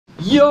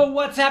Yo,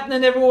 what's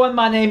happening everyone?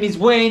 My name is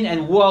Wayne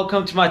and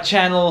welcome to my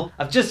channel.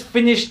 I've just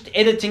finished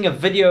editing a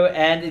video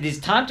and it is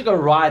time to go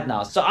ride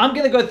now. So I'm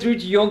gonna go through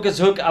to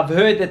Jonkershoek. I've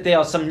heard that there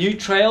are some new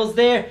trails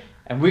there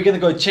and we're gonna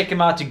go check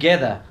them out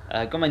together.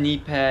 Got my knee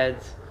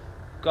pads,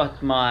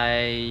 got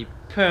my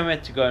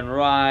permit to go and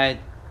ride.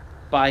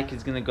 Bike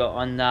is gonna go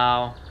on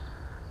now.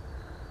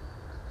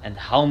 And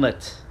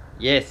helmet,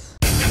 yes.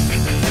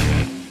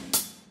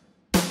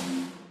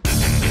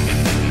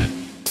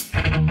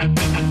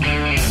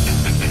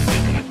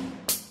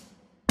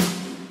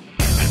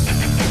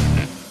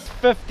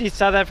 $50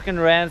 South African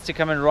rands to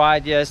come and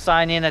ride here.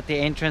 Sign in at the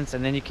entrance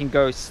and then you can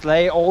go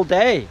slay all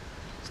day.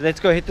 So let's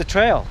go hit the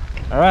trail.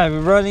 All right,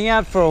 we're rolling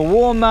out for a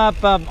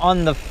warm-up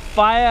on the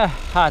Fire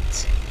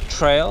Hut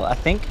Trail, I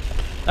think.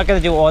 Not gonna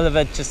do all of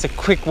it, just a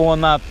quick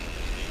warm-up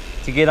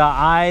to get our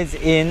eyes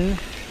in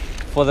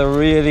for the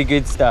really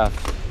good stuff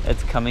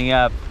that's coming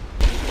up.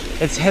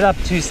 Let's head up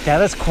to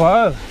status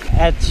quo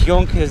at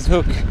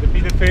Jonkershoek. It'll be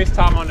the first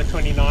time on the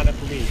 29er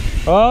for me.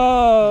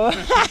 Oh,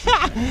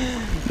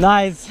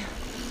 nice.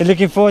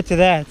 Looking forward to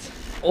that.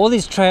 All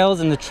these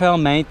trails and the trail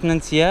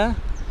maintenance here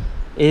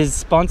is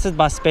sponsored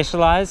by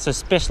Specialized. So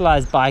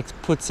Specialized Bikes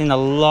puts in a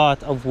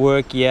lot of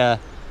work here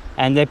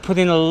and they put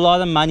in a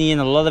lot of money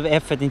and a lot of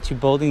effort into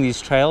building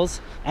these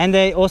trails, and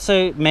they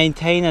also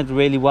maintain it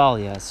really well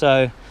here.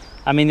 So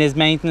I mean, there's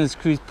maintenance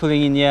crews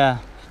pulling in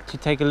here to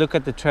take a look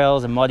at the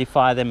trails and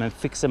modify them and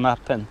fix them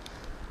up and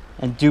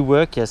do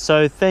work here.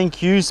 So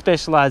thank you,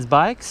 Specialized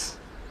Bikes,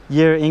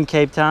 here in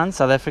Cape Town,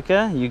 South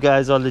Africa. You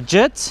guys are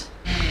legit.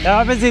 They're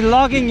obviously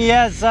logging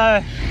here,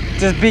 so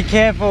just be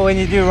careful when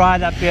you do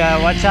ride up here.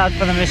 Watch out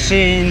for the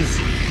machines,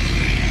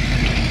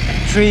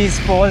 trees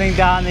falling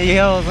down the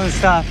hills and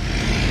stuff.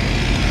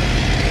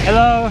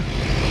 Hello.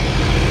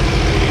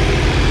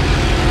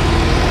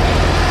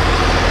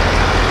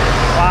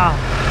 Wow.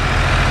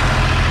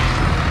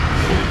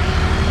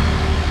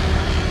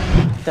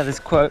 Status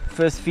quo.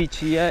 First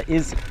feature here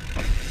is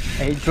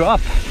a drop.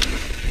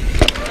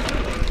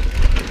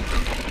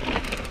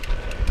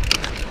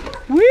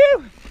 Woo!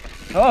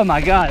 Oh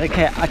my god,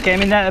 okay, I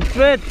came in that a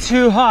bit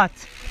too hot.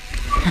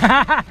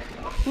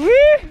 Woo!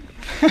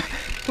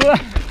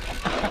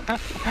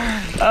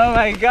 Oh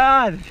my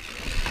god.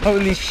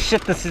 Holy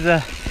shit, this is a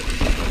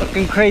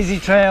fucking crazy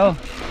trail.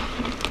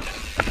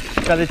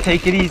 Gotta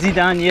take it easy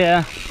down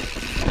here.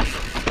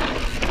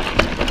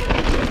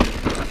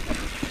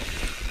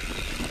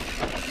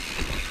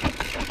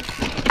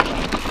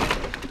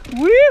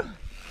 Woo!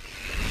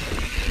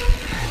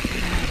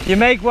 You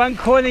make one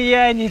corner here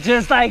and you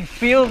just like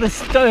feel the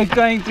stoke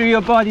going through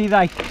your body,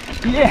 like,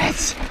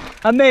 yes,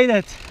 I made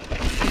it.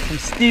 Some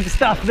steep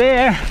stuff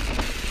there.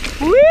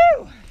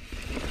 Woo!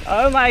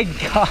 Oh my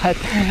god.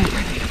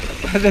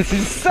 This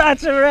is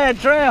such a rare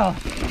trail.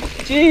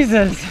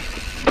 Jesus.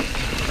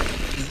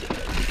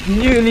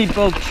 Newly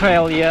built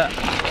trail here.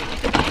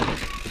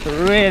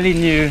 Really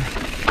new.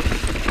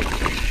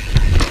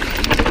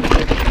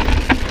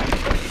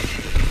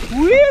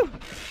 Woo!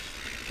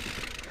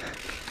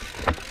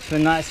 It's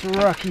a nice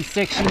rocky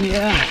section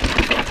here.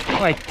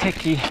 Quite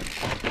techy.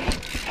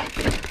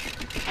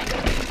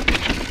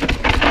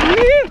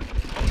 Woo!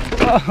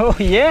 Oh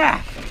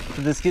yeah!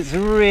 So this gets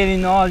really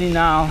gnarly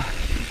now.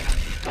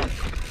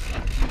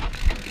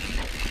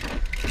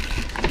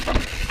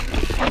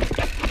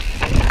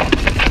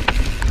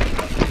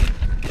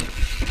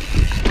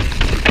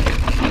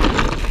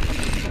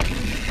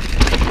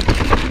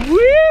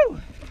 Woo!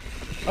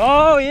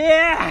 Oh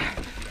yeah!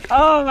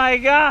 Oh my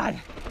god!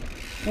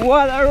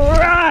 What a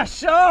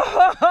rush!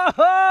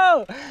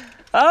 Oh,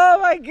 oh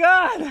my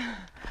god!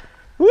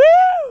 Woo!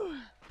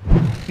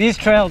 These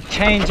trails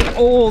change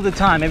all the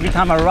time. Every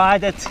time I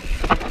ride it,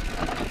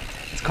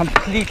 it's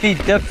completely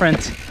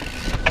different.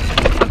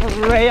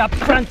 Way up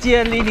front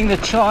here, leading the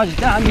charge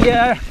down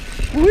here.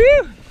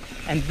 Woo!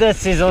 And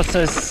this is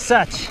also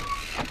such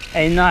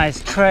a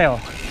nice trail.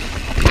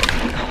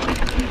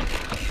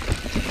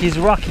 He's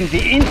rocking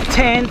the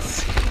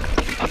Intense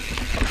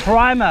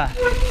Primer.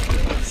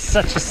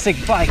 Such a sick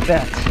bike,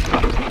 that.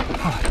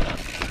 Oh.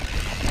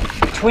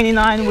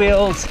 29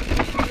 wheels.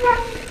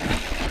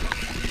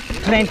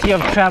 Plenty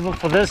of travel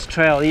for this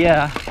trail,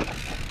 yeah.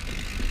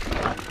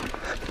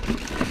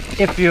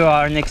 If you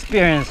are an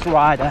experienced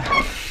rider.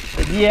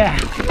 But yeah.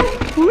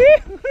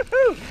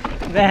 Woo-hoo-hoo.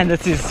 Man,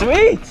 this is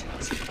sweet.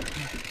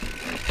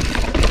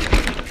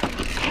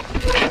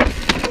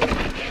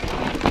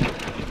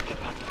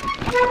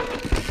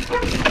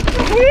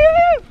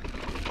 Woo!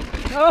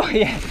 Oh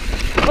yeah.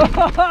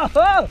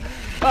 Oh,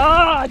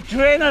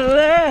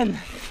 adrenaline!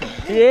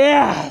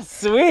 Yeah,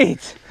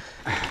 sweet!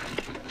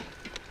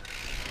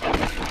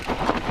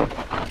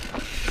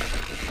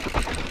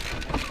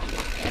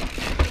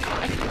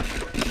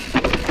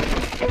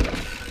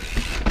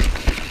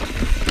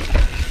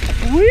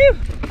 Woo!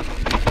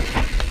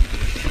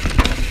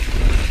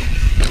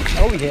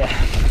 Oh yeah,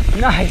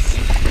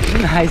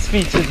 nice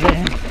features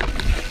there.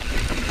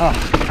 Oh.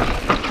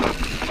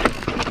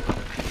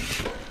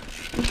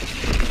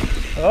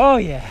 Oh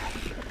yeah.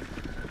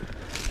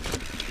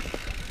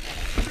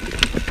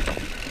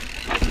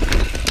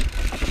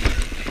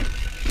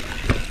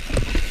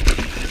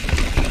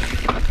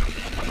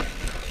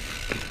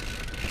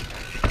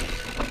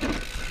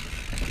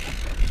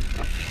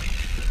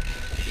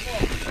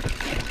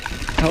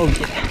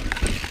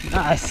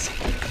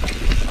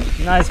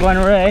 Nice one,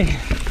 Ray.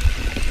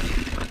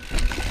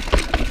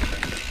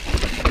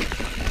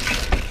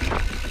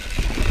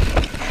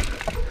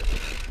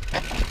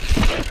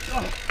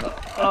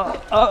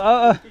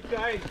 Keep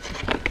going.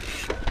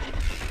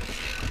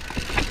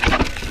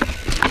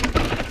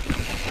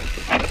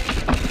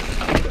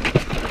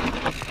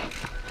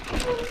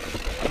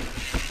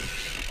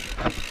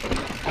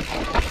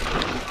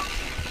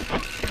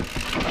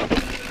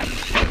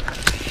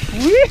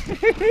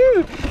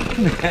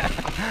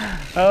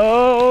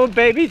 Oh,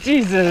 baby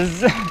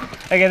Jesus.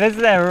 Okay, this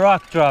is that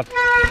rock drop.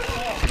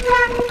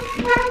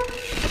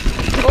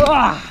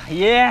 Oh,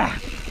 yeah.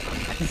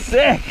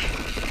 Sick.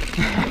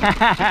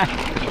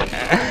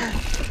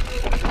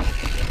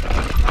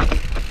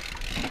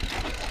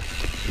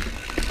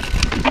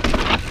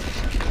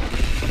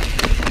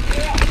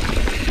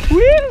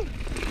 Woo!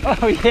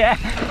 Oh, yeah.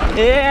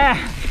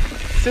 Yeah.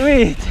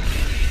 Sweet.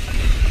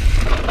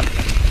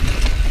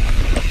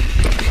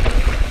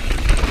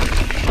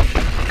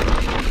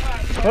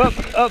 Up,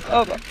 up,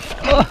 up.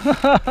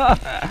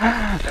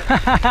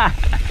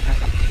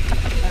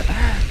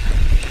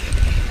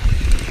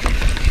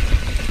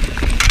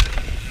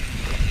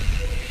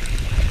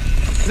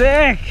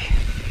 Sick.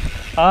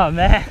 Oh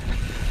man,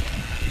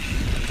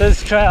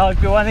 this trail,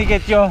 if you want to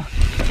get your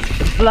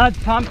blood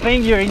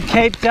pumping, you're in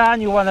Cape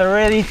Town, you want a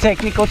really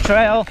technical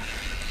trail,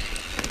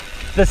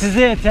 this is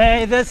it,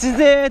 hey, this is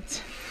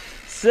it.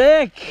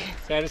 Sick.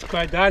 Status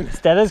quo done.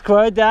 Status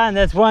quo done.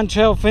 That's one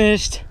trail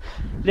finished.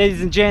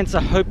 Ladies and gents,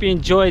 I hope you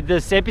enjoyed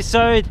this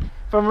episode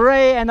from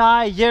Ray and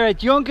I here at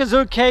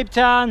Jonkershoek, Cape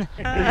Town.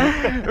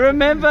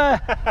 Remember,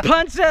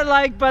 punch that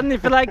like button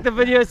if you like the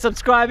video,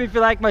 subscribe if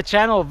you like my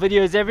channel.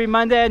 Videos every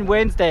Monday and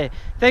Wednesday.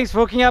 Thanks for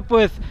hooking up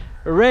with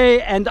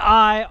Ray and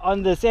I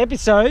on this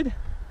episode.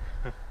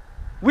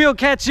 We'll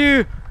catch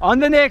you on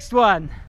the next one.